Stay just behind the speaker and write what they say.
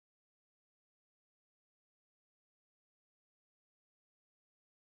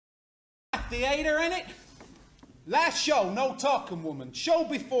theatre, innit? Last show, no talking woman. Show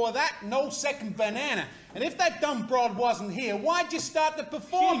before that, no second banana. And if that dumb broad wasn't here, why'd you start the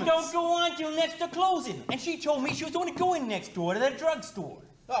performance? She don't go on till next to closing. And she told me she was only going next door to that drugstore.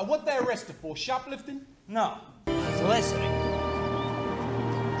 Oh, what they arrested for? Shoplifting? No. Soliciting.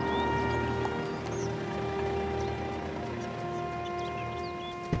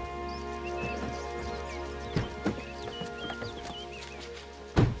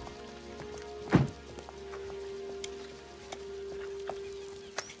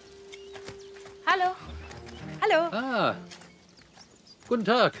 Hallo. Hallo. Ah, guten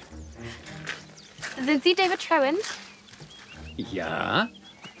Tag. Sind Sie David Trewin? Ja?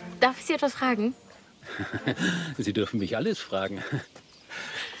 Darf ich Sie etwas fragen? Sie dürfen mich alles fragen.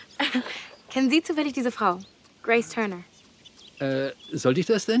 Kennen Sie zufällig diese Frau? Grace Turner. Sollte ich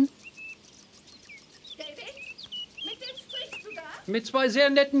das denn? David? Mit wem sprichst du da? Mit zwei sehr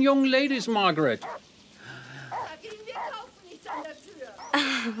netten jungen Ladies, Margaret. Sag ihnen, wir kaufen nichts an der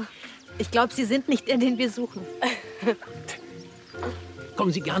Tür. Ich glaube, Sie sind nicht der, den wir suchen.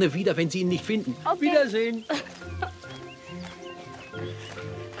 Kommen Sie gerne wieder, wenn Sie ihn nicht finden. Okay. Wiedersehen.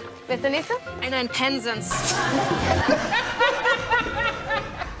 Wer ist der Nächste? Ein Pensens.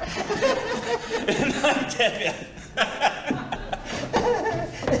 Nein, Tevye.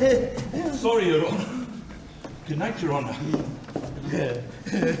 Sorry, Your Honor. Good night, Your Honor.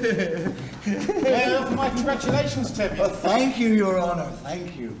 My congratulations, Tevye. Well, thank you, Your Honor.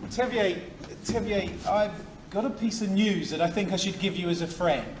 Thank you. Tevye, I've got a piece of news that I think I should give you as a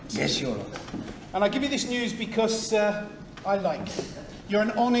friend. Yes, Your Honor. And I give you this news because I like you. You're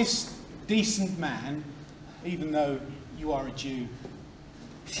an honest, decent man, even though you are a Jew.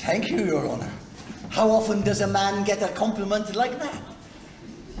 Thank you, Your Honor. How often does a man get a compliment like that?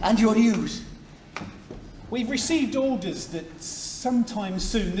 And your news? We've received orders that sometime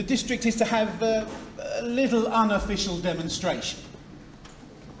soon the district is to have a little unofficial demonstration.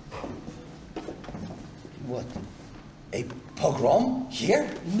 What? A pogrom here?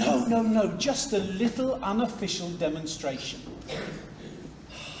 No, just a little unofficial demonstration.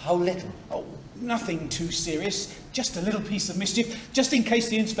 How little? Oh, nothing too serious, just a little piece of mischief, just in case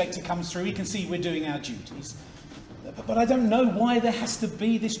the inspector comes through, he can see we're doing our duties. But I don't know why there has to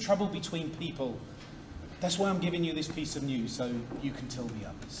be this trouble between people. That's why I'm giving you this piece of news, so you can tell the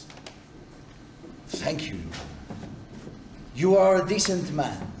others. Thank you. You are a decent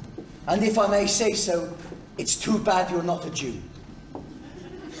man. And if I may say so, it's too bad you're not a Jew.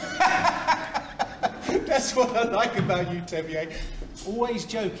 That's what I like about you, Tevye. Always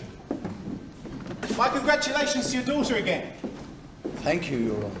joking. My congratulations to your daughter again. Thank you,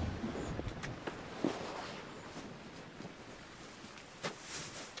 Your Honor.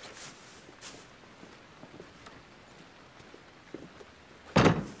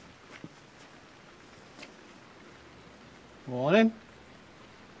 Morning.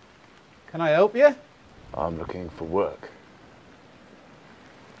 Can I help you? I'm looking for work.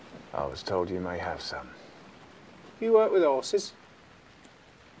 I was told you may have some. You work with horses?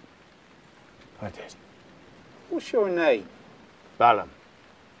 I did. What's your name? Balaam.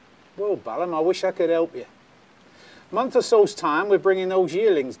 Well, Balaam, I wish I could help you. A month or so's time, we're bringing those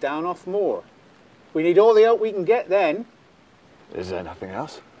yearlings down off moor. We need all the help we can get then. Is there nothing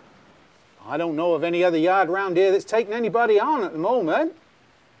else? I don't know of any other yard round here that's taking anybody on at the moment.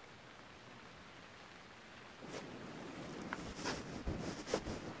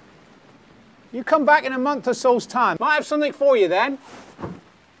 You come back in a month or so's time. Might have something for you then.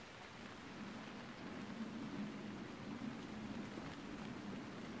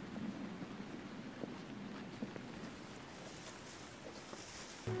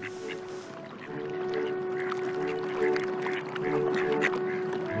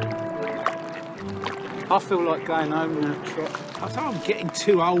 I feel like going home now, Trot. I think I'm getting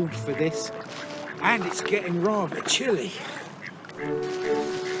too old for this. And it's getting rather chilly.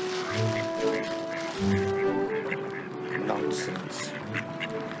 Nonsense.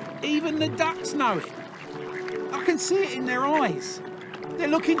 Even the ducks know it. I can see it in their eyes. They're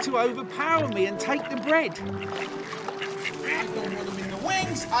looking to overpower me and take the bread. I don't want them in the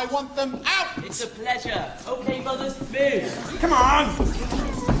wings, I want them out! It's a pleasure. Okay, brothers, move. Come on!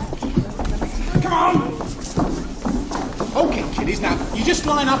 Come on! Okay, kiddies, now, you just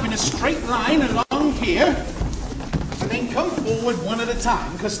line up in a straight line along here, and then come forward one at a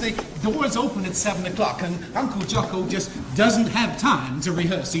time, because the doors open at 7 o'clock, and Uncle Jocko just doesn't have time to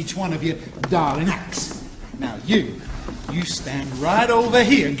rehearse each one of your darling acts. Now, you stand right over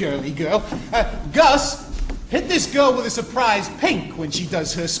here, girly girl. Gus, hit this girl with a surprise pink when she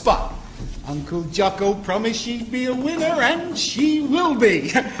does her spot. Uncle Jocko promised she'd be a winner, and she will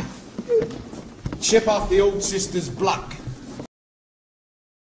be. chip off the old sister's block.